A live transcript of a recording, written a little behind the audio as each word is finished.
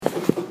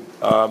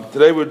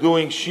Today we're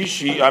doing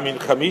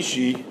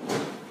Chamishi,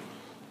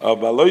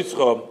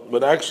 Baloischa,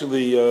 but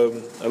actually,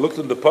 I looked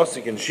in the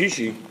pasuk in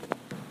Shishi.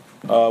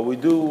 We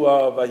do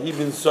Vahi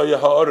bin Soya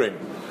Ha'orim.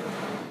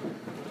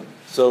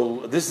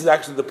 So this is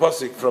actually the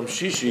pasuk from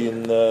Shishi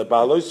in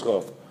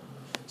Baloischa.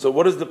 So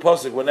what is the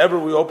pasuk? Whenever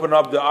we open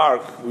up the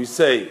ark, we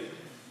say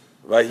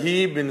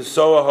Vahi bin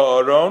Soya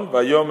Ha'oron,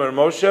 Vayomer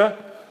Moshe,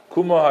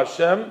 Kumo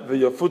Hashem,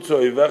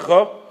 V'yafutzu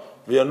Oivecha,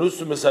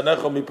 V'yanusu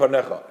Misanecha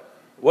Mipanecha.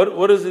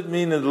 What does it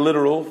mean in the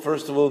literal?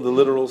 First of all, in the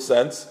literal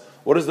sense,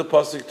 what is the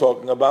pasuk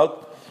talking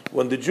about?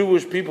 When the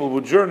Jewish people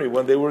would journey,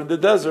 when they were in the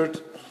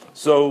desert,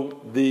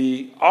 so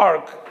the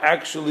ark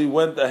actually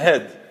went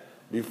ahead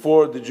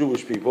before the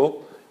Jewish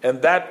people,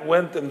 and that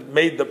went and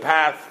made the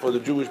path for the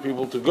Jewish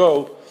people to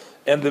go,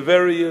 and the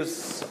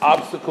various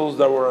obstacles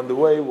that were on the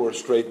way were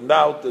straightened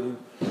out, and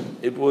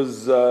it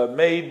was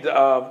made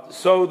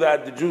so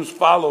that the Jews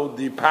followed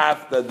the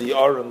path that the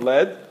Aaron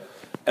led.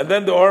 And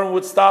then the Aaron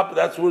would stop.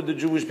 That's where the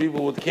Jewish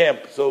people would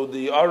camp. So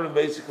the Aaron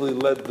basically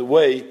led the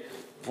way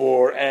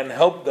and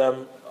helped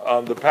them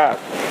on the path.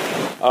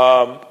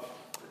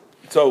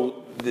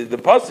 So the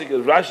pasuk,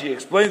 as Rashi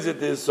explains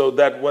it, is so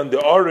that when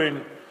the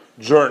Aaron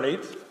journeyed,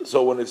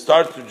 so when it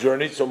starts to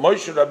journey, so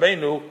Moshe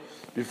Rabbeinu,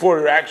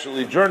 before he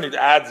actually journeyed,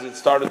 as it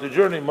started to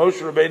journey,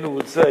 Moshe Rabbeinu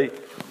would say,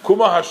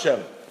 Kuma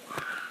Hashem,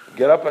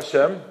 get up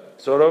Hashem,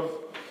 sort of,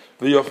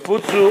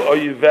 V'yafutzu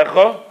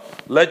oyivecha,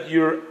 let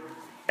your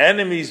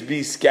enemies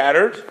be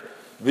scattered,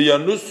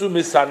 v'yanusu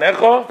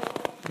misanecha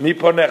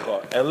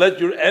miponecha, and let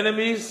your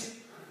enemies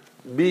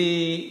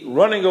be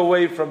running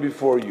away from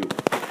before you.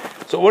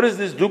 So what is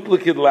this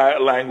duplicate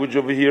language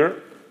over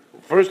here?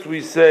 First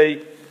we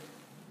say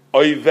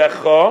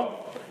oivecha,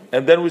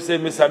 and then we say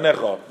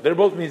misanecha. They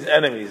both means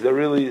enemies. They're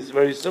really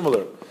very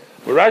similar.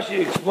 But Rashi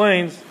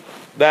explains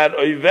that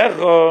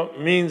oivecha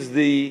means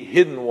the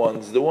hidden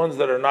ones, the ones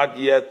that are not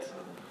yet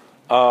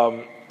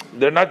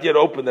they're not yet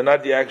open, they're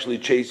not yet actually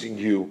chasing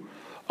you.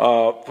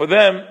 For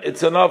them,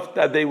 it's enough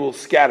that they will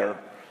scatter,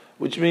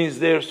 which means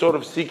they're sort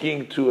of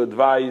seeking to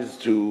advise,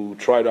 to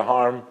try to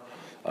harm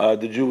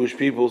the Jewish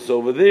people. So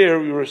over there,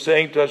 we were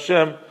saying to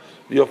Hashem,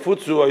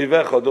 Yafutzu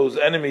oivecha, those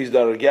enemies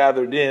that are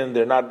gathered in,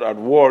 they're not at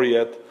war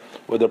yet,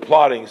 but they're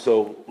plotting,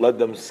 so let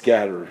them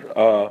scatter.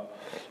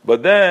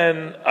 But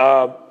then,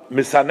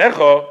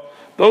 misanecha,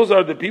 those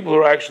are the people who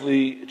are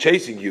actually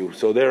chasing you,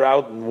 so they're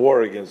out in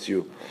war against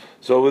you.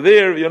 So over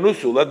there,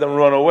 Yanusu, let them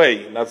run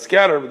away, not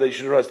scatter, but they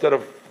should, instead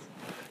of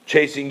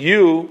chasing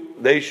you,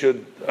 they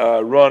should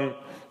run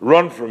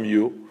from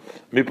you.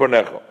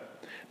 Miponecha.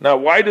 Now,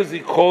 why does he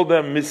call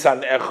them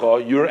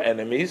misanecha, your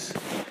enemies?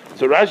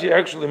 So Rashi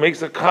actually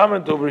makes a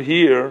comment over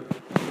here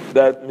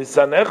that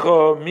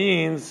misanecha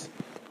means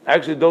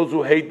actually those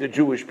who hate the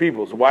Jewish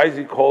people. So why does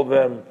he call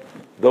them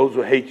those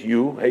who hate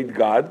you, hate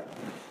God?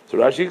 So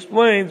Rashi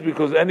explains,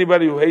 because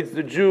anybody who hates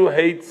the Jew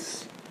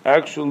hates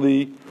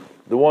actually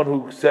the one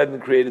who said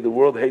and created the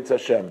world, hates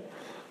Hashem.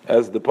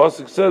 As the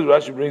pasuk says,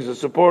 Rashi brings the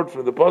support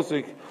from the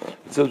pasuk. It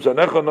says,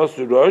 "Zanecha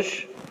nosu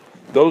rosh."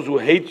 Those who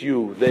hate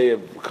you, they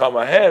have come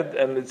ahead,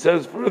 and it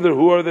says further,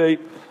 who are they?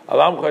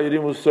 Alam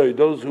chayirimu soy,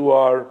 those who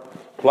are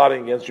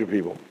plotting against your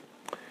people.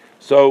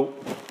 So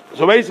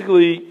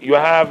basically, you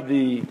have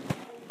the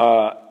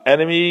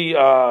enemy,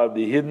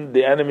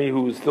 the enemy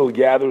who is still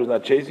gathered, is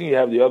not chasing you. You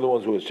have the other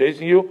ones who is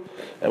chasing you,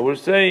 and we're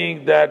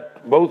saying that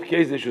both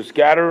cases they should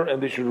scatter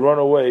and they should run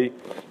away.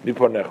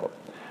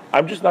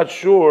 I'm just not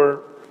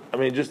sure. I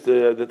mean, just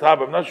the top.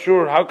 I'm not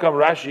sure how come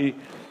Rashi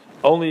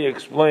only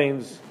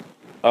explains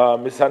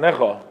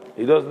misanecha.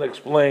 He doesn't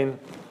explain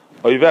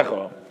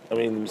oivecha. I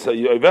mean,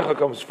 oivecha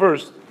comes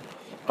first.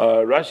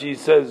 Rashi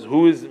says,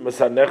 "Who is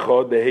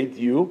misanecha? They hate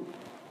you."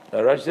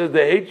 Rashi says,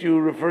 "They hate you"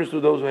 refers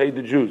to those who hate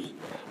the Jews.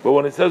 But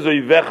when it says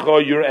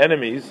oivecha, your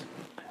enemies,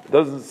 it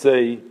doesn't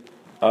say.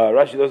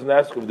 Rashi doesn't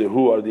ask if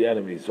who are the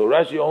enemies. So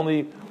Rashi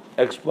only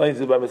explains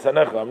it by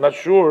misanecha. I'm not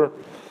sure.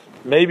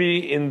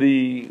 Maybe in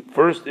the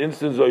first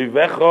instance,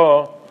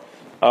 oivecha,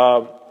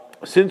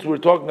 since we're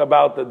talking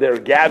about that they're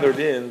gathered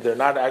in, they're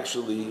not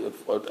actually at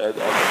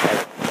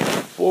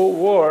full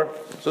war,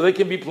 so they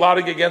can be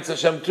plotting against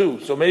Hashem too.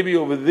 So maybe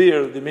over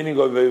there, the meaning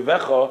of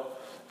oivecha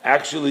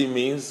actually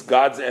means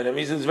God's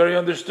enemies. It's very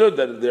understood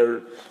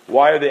that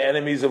why are they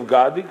enemies of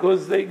God?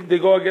 Because they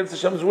go against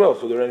Hashem's will,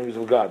 so they're enemies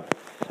of God.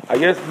 I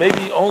guess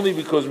maybe only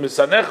because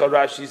misanecha,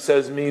 Rashi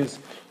says, means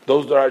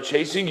those that are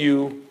chasing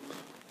you,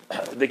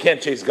 they can't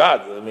chase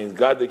God. I mean,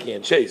 God they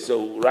can't chase.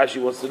 So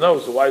Rashi wants to know,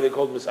 so why are they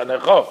called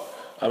misanecha?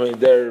 I mean,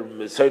 they're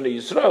Misanecha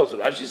Yisrael. So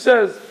Rashi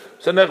says,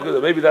 misanecha,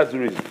 maybe that's the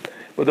reason.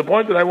 But the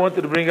point that I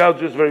wanted to bring out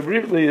just very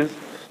briefly is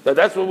that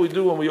that's what we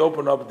do when we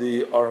open up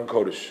the Aron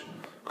Kodesh.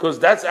 Because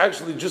that's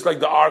actually just like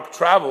the ark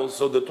travels,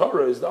 so the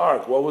Torah is the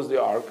ark. What was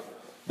the ark?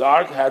 The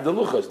ark had the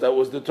luchas, that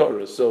was the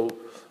Torah. So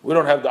we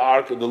don't have the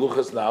ark and the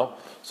luchas now.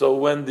 So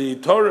when the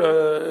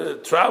Torah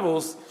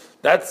travels,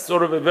 that's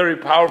sort of a very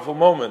powerful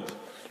moment.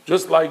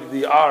 Just like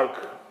the ark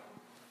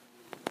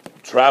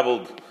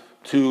traveled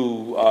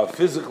to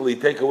physically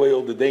take away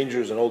all the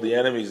dangers and all the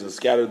enemies and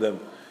scatter them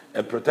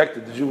and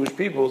protected the Jewish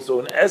people. So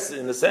in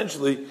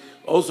essentially,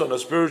 also on a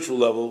spiritual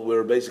level,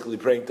 we're basically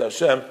praying to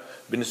Hashem.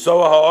 Bin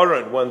Soah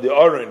ha'aron, when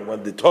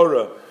the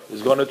Torah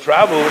is going to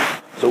travel,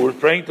 so we're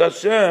praying to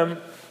Hashem.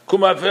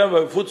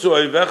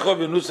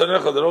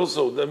 That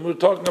also, then we're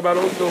talking about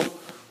also,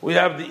 we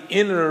have the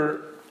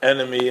inner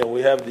enemy and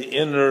we have the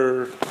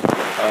inner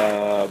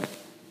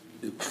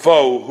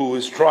foe who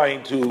is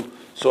trying to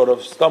sort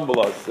of stumble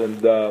us,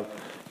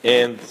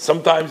 and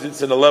sometimes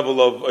it's in a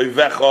level of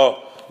oivecha,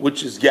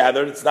 which is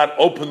gathered. It's not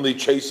openly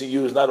chasing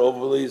you. It's not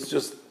openly. It's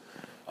just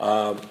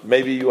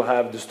maybe you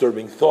have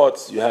disturbing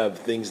thoughts. You have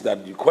things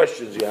that you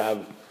question. You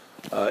have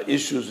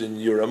issues in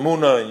your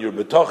emunah, in your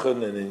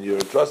betochen, and in your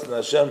trust in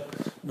Hashem.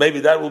 Maybe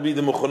that will be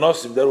the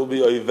muchonosim. That will be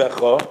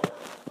oivecha,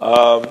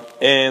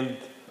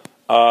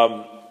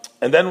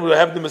 and then we'll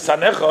have the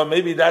Mesanecha.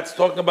 Maybe that's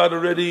talking about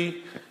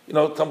already,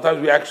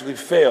 sometimes we actually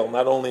fail,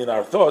 not only in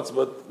our thoughts,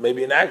 but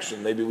maybe in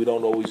action. Maybe we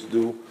don't always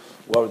do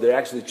well. They're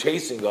actually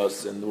chasing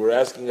us, and we're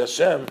asking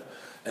Hashem,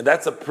 and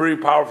that's a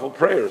pretty powerful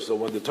prayer. So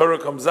when the Torah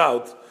comes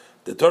out,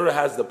 the Torah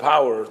has the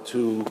power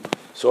to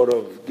sort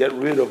of get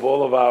rid of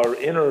all of our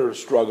inner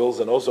struggles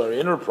and also our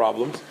inner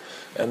problems,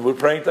 and we're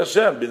praying to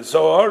Hashem. Bin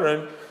so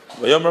Aaron,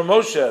 Vayomer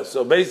Moshe.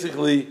 So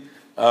basically,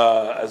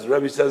 as the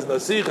Rebbe says in the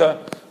Sikha,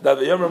 that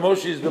the Yomer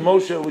Moshe is the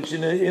Moshe which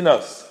is in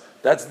us.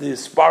 That's the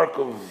spark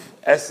of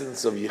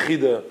essence of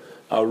Yechida,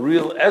 our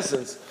real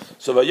essence.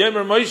 So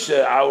Vayomer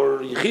Moshe, our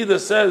Yechida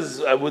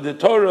says with the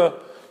Torah,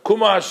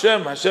 Kuma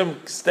Hashem,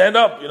 stand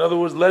up. In other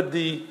words, let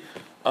the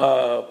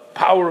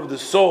power of the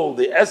soul,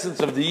 the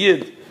essence of the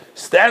Yid,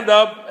 stand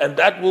up, and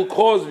that will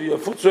cause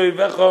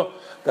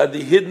that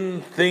the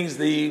hidden things,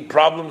 the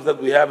problems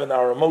that we have in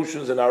our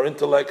emotions and our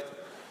intellect,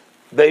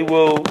 they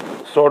will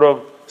sort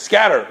of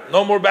scatter.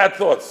 No more bad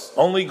thoughts.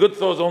 Only good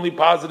thoughts, only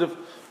positive.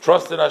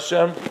 Trust in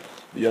Hashem.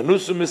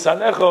 Yanusu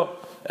misanecha.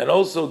 And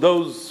also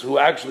those who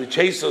actually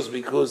chase us,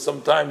 because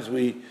sometimes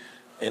we,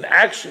 in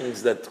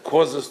actions that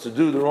cause us to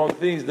do the wrong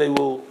things, they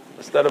will,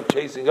 instead of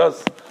chasing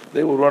us,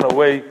 they will run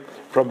away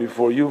from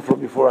before you, from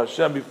before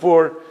Hashem,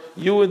 before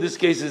you. In this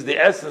case is the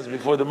essence,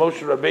 before the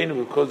Moshe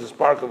Rabbeinu, because the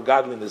spark of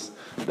godliness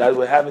that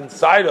we have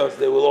inside us,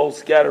 they will all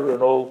scatter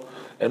and all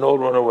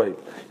run away.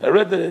 I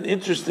read an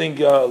interesting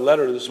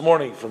letter this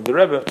morning from the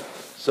Rebbe.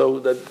 So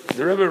that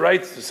the Rebbe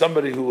writes to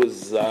somebody who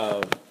was.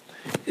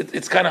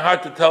 It's kind of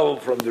hard to tell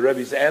from the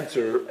Rebbe's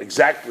answer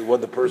exactly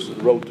what the person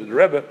wrote to the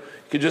Rebbe.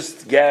 You could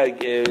just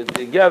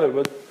gather,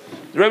 but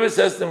the Rebbe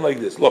says to him like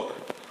this: Look,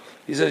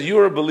 he says,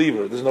 you're a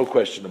believer. There's no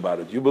question about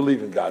it. You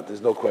believe in God.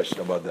 There's no question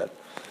about that.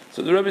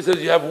 So the Rebbe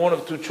says you have one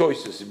of two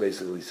choices. He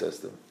basically says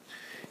to him,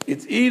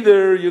 it's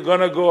either you're going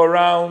to go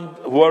around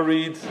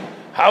worried,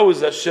 how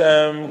is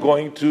Hashem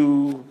going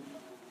to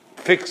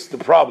fix the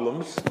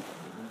problems?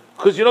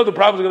 Because the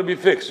problems are going to be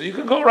fixed. So you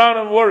can go around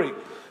and worry.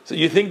 So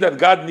you think that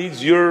God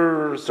needs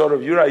your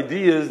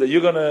ideas, that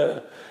you're going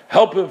to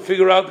help him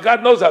figure out.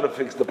 God knows how to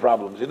fix the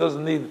problems. He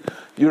doesn't need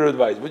your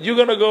advice. But you're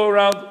going to go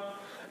around,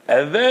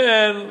 and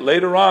then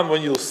later on,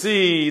 when you'll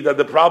see that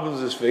the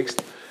problems is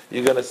fixed,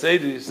 you're going to say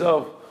to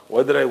yourself,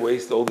 why did I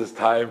waste all this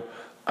time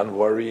on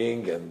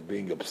worrying and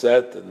being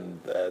upset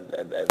and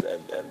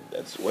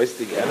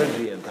wasting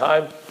energy and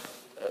time?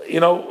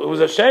 It was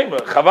a shame,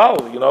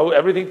 chaval,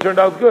 everything turned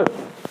out good.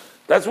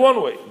 That's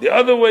one way. The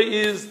other way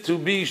is to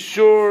be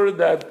sure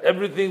that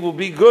everything will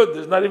be good.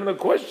 There's not even a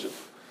question.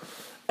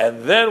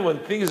 And then when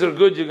things are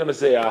good, you're going to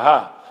say,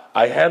 aha,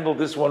 I handled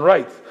this one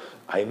right.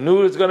 I knew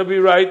it was going to be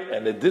right,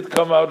 and it did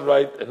come out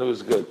right, and it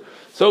was good.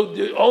 So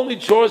the only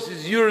choice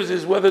is yours,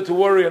 is whether to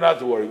worry or not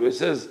to worry. But it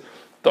says,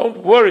 don't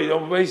worry,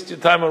 don't waste your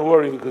time on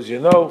worrying, because you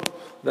know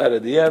that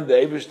at the end, the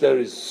Eibishter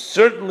is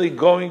certainly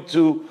going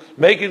to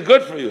make it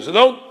good for you. So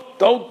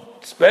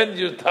don't spend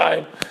your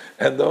time,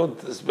 and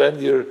don't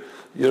spend your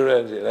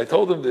energy. And I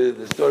told him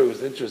the story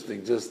was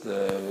interesting.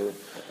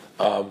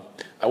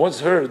 I once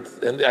heard,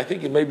 and I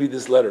think it may be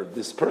this letter,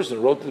 this person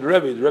wrote to the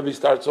Rebbe. The Rebbe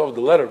starts off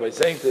the letter by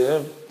saying to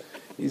him,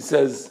 he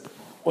says,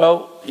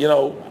 well,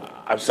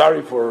 I'm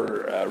sorry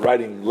for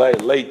writing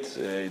late,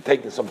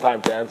 taking some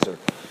time to answer.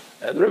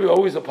 And the Rebbe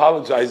always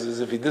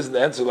apologizes if he doesn't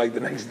answer like the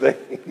next day.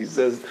 He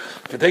says,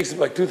 if it takes him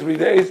like 2-3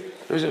 days,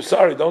 he says,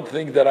 sorry, don't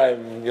think that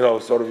I'm,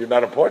 you're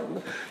not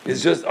important.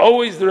 It's just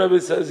always the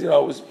Rebbe says, I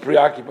was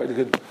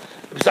preoccupied.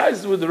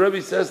 Besides what the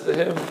Rebbe says to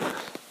him,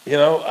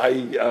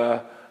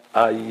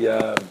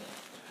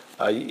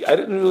 I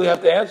didn't really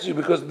have to answer you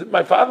because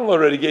my father-in-law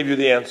already gave you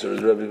the answer,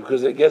 Rebbe,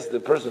 because I guess the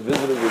person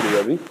visited with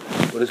the Rebbe,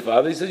 with his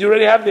father, he says, you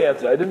already have the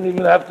answer. I didn't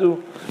even have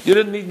to, you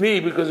didn't need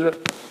me because...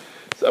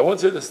 So I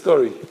once heard a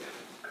story.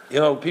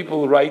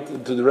 People write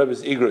into the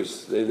Rebbe's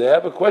Igros. They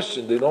have a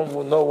question. They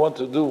don't know what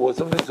to do or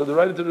something, so they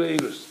write into the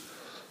Igros.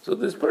 So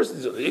this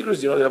person, the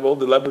Igros, they have all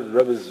the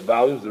Rebbe's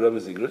volumes, the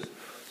Rebbe's Igros.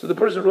 So the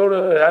person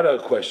had a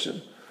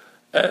question,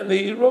 and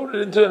he wrote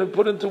it into and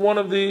put into one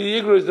of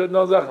the Igros that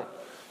Nozachim.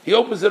 He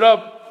opens it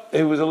up, and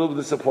he was a little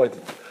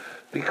disappointed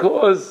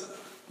because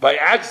by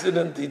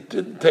accident he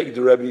didn't take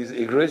the Rebbe's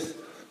Igros,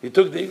 He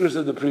took the Igros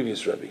of the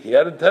previous Rebbe. He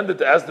had intended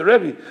to ask the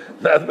Rebbe,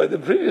 not by the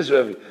previous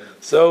Rebbe.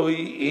 So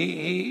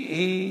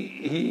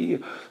he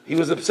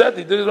was upset.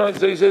 He did it wrong.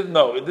 So he said,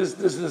 "No, this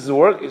is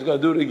work. He's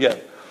going to do it again."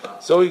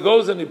 So he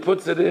goes and he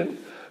puts it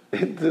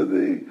into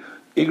the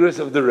Igros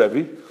of the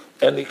Rebbe,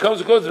 and he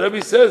comes across. The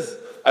Rebbe says,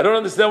 "I don't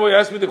understand why you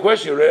asked me the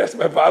question. You already asked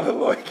my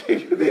father-in-law. I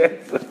gave you the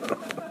answer."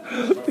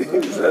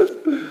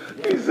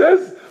 he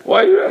says,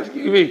 "Why are you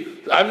asking me?"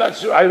 I'm not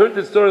sure. I heard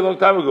this story a long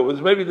time ago. It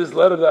was maybe this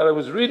letter that I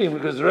was reading,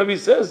 because the Rebbe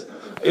says,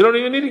 you don't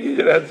even need to give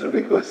you an answer,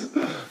 because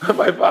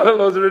my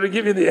father-in-law is already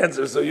giving you the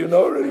answer, so you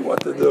know already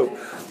what to do.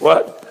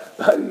 What?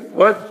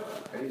 What?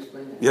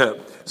 Yeah.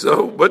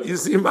 So, but you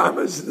see,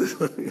 Mamash,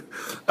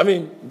 I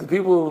mean, the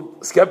people,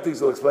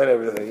 skeptics will explain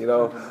everything,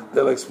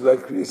 They'll explain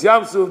Kriyas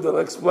Yamsuf, they'll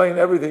explain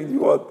everything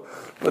you want.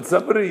 But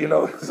somebody,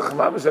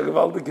 Mamash, a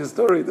gewaltige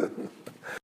story.